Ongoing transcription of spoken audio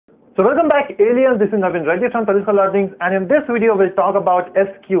So welcome back aliens, this is Navin Reddy from Telusko Hindi, and in this video we'll talk about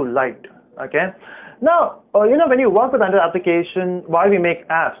SQLite. Okay. Now, when you work with Android application, why we make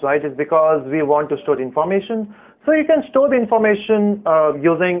apps, right? It's because we want to store information. So you can store the information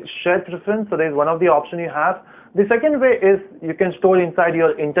using shared preference. So there's one of the options you have. The second way is you can store inside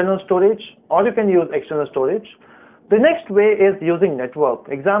your internal storage, or you can use external storage. The next way is using network.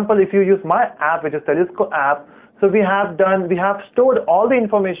 Example, if you use my app, which is Telusko app, so we have stored all the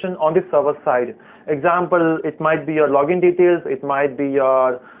information on the server side. Example, it might be your login details, it might be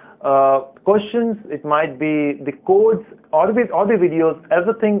your questions, it might be the codes, all the videos,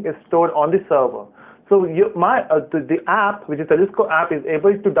 everything is stored on the server. So the app, which is Telusko app, is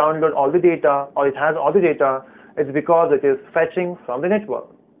able to download all the data, or it has all the data. It's because it is fetching from the network,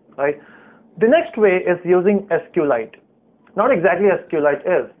 right? The next way is using SQLite. Not exactly SQLite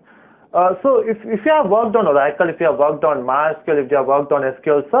is. So if you have worked on Oracle, if you have worked on MySQL, if you have worked on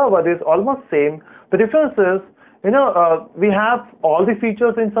SQL Server, it is almost same. The difference is, we have all the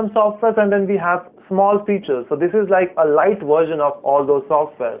features in some softwares, and then we have small features. So this is like a light version of all those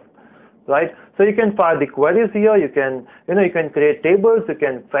softwares, right? So you can fire the queries here. You can, you can create tables. You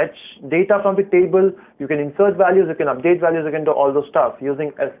can fetch data from the table. You can insert values. You can update values. You can do all those stuff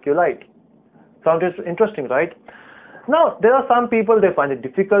using SQLite. Sounds interesting, right? Now, there are some people, they find it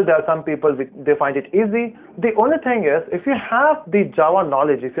difficult. There are some people, they find it easy. The only thing is, if you have the Java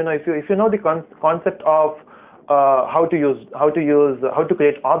knowledge, if you know the concept of how to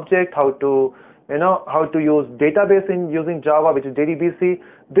create object, how to use database using Java, which is JDBC,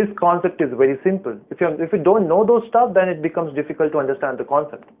 this concept is very simple. If you don't know those stuff, then it becomes difficult to understand the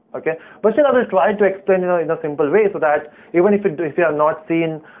concept. Okay, but still I will try to explain in a simple way, so that even if you have not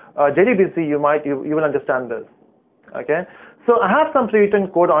seen JDBC, you will understand this. Okay, so I have some pre-written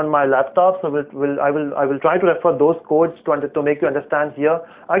code on my laptop, so I will try to refer those codes to make you understand here.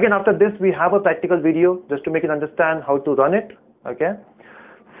 Again, after this we have a practical video just to make you understand how to run it. Okay,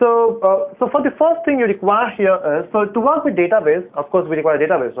 so for the first thing you require here is, so to work with database, of course we require a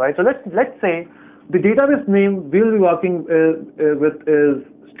database, right? So let's say the database name we'll be working with is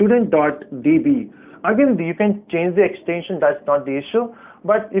student.db. Again, you can change the extension, that's not the issue.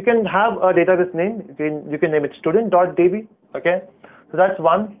 But you can have a database name. You can name it student.db. Okay, so that's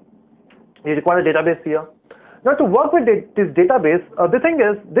one. You require a database here. Now, to work with this database, the thing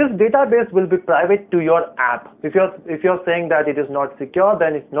is, this database will be private to your app. If you're saying that it is not secure,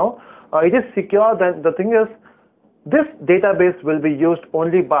 then it's no. It is secure. Then the thing is, this database will be used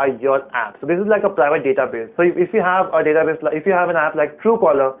only by your app. So this is like a private database. So if you have a database, if you have an app like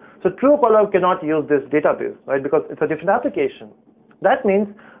Truecaller, so Truecaller cannot use this database, right? Because it's a different application. That means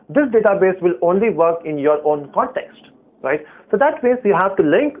this database will only work in your own context, right? So that means you have to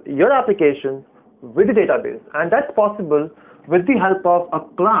link your application with the database, and that's possible with the help of a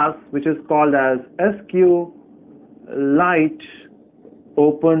class which is called as SQLite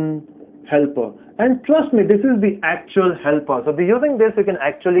Open Helper. And trust me, this is the actual helper. So using this, you can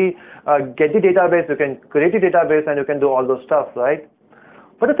actually get the database, you can create the database, and you can do all those stuff, right?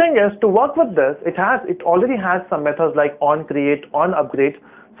 But the thing is, to work with this, it already has some methods like onCreate, onUpgrade.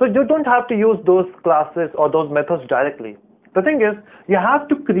 So you don't have to use those classes or those methods directly. The thing is, you have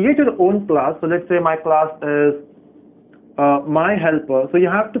to create your own class. So let's say my class is myHelper. So you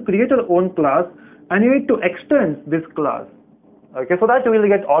have to create your own class, and you need to extend this class. Okay, so that you will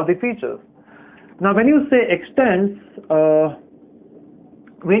get all the features. Now, when you say extends,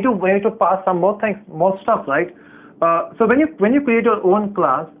 we need to pass some more things, more stuff, right? So when you create your own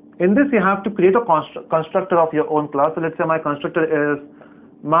class, in this you have to create a constructor of your own class. So let's say my constructor is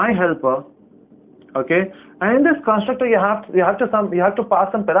myHelper, okay, and in this constructor you have to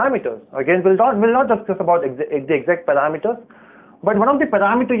pass some parameters. Again, we'll not discuss about the exact parameters, but one of the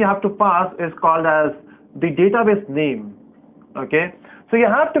parameters you have to pass is called as the database name. Okay, so you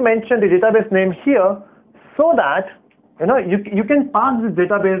have to mention the database name here, so that you can pass this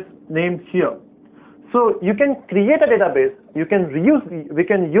database name here. So you can create a database, we can use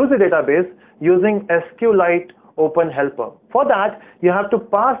a database using SQLite Open Helper. For that, you have to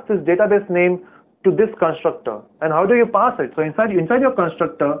pass this database name to this constructor. And how do you pass it? So inside your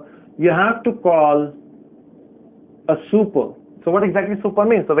constructor, you have to call a super. So what exactly super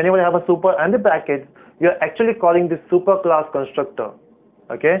means? So whenever you have a super and the brackets, you're actually calling this super class constructor.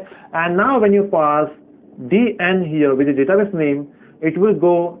 Okay? And now when you pass dn here with the database name, it will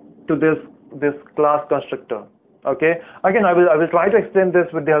go to this class constructor. Okay, again I will try to explain this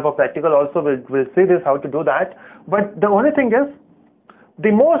with the help of practical also. We'll see this how to do that. But the only thing is,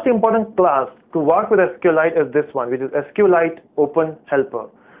 the most important class to work with SQLite is this one, which is SQLite Open Helper.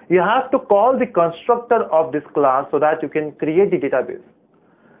 You have to call the constructor of this class so that you can create the database.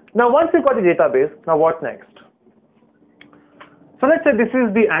 Now once you've got the database, now what next? So let's say this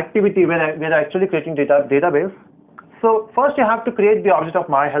is the activity where we're actually creating database. So first you have to create the object of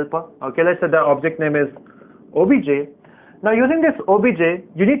my helper. Okay, let's say the object name is obj. Now using this obj,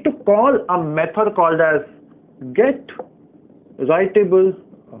 you need to call a method called as get writable.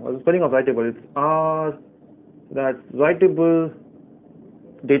 The spelling of writable is that's writable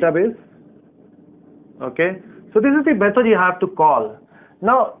database. Okay, so this is the method you have to call.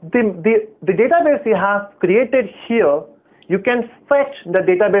 Now the database you have created here, you can fetch the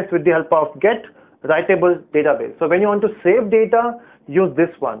database with the help of get writable database. So when you want to save data, use this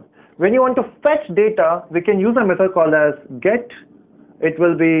one. When you want to fetch data, we can use a method called as get, it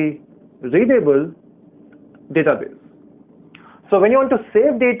will be readable database. So when you want to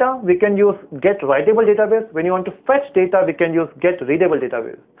save data, we can use get writable database. When you want to fetch data, we can use get readable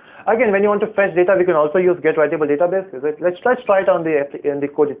database. Again, when you want to fetch data, we can also use get writable database. Let's try it on in the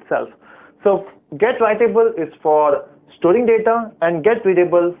code itself. So get writable is for storing data and get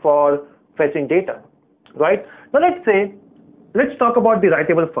readable for fetching data, right? Now let's talk about the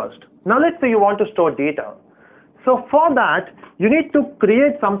writable first. Now let's say you want to store data. So for that, you need to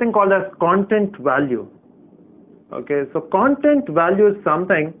create something called as content value. Okay, so content value is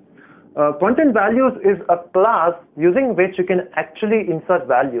something, content values is a class using which you can actually insert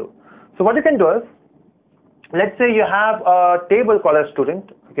value. So what you can do is, let's say you have a table called as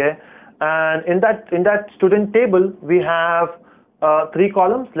student, okay, and in that student table we have 3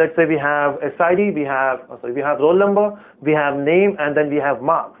 columns. Let's say we have SID, we have roll number, we have name, and then we have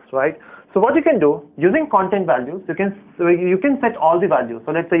marks, right? So what you can do using content values, you can set all the values.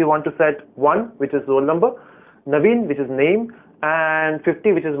 So let's say you want to set 1, which is roll number, Navin, which is name, and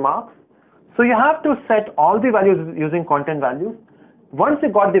 50, which is marks. So you have to set all the values using content values. Once you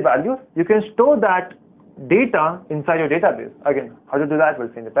got the values, you can store that data inside your database. Again, how to do that, we'll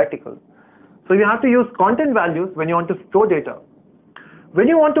see in the practical. So you have to use content values when you want to store data. When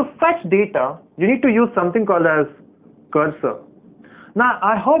you want to fetch data, you need to use something called as cursor. Now,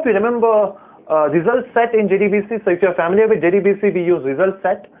 I hope you remember result set in JDBC. So if you're familiar with JDBC, we use result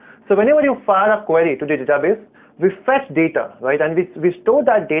set. So whenever you fire a query to the database, we fetch data, right? And we store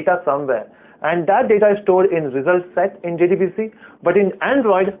that data somewhere. And that data is stored in result set in JDBC. But in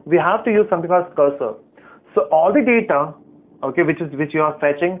Android, we have to use something called cursor. So all the data, okay, which you are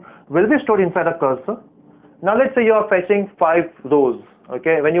fetching, will be stored inside a cursor. Now let's say you are fetching 5 rows.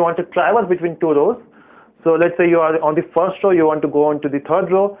 Okay, when you want to travel between 2 rows, so let's say you are on the first row, you want to go on to the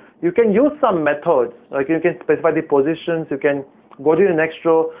 3rd row, you can use some methods. Like you can specify the positions, you can go to the next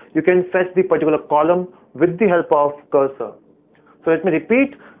row, you can fetch the particular column with the help of cursor. So let me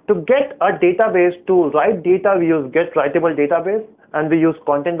repeat, to get a database, to write data, we use get writable database and we use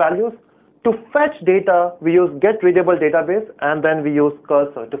content values. To fetch data, we use get readable database and then we use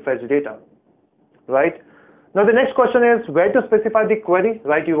cursor to fetch data, right? Now the next question is where to specify the query,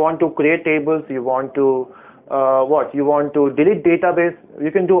 right? You want to create tables, you want to you want to delete database,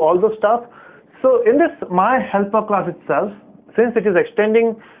 you can do all those stuff. So in this my helper class itself, since it is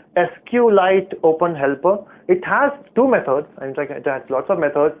extending SQLite open helper, it has 2 methods. In fact, it has lots of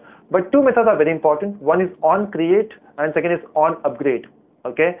methods, but 2 methods are very important. One is on create and second is on upgrade.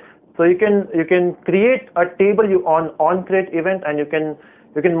 Okay, so you can create a table on create event, and you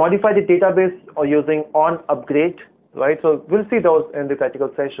can modify the database or using on upgrade, right? So we'll see those in the practical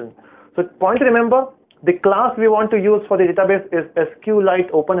session. So point to remember, the class we want to use for the database is SQLite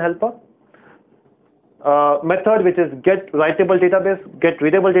open helper. Method which is get writable database, get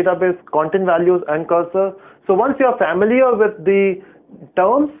readable database, content values, and cursor. So once you are familiar with the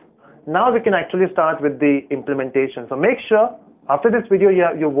terms, now we can actually start with the implementation. So make sure after this video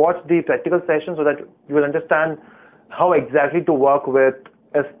you watch the practical session so that you will understand how exactly to work with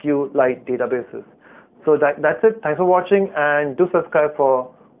SQLite databases. So that's it. Thanks for watching, and do subscribe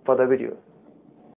for further videos.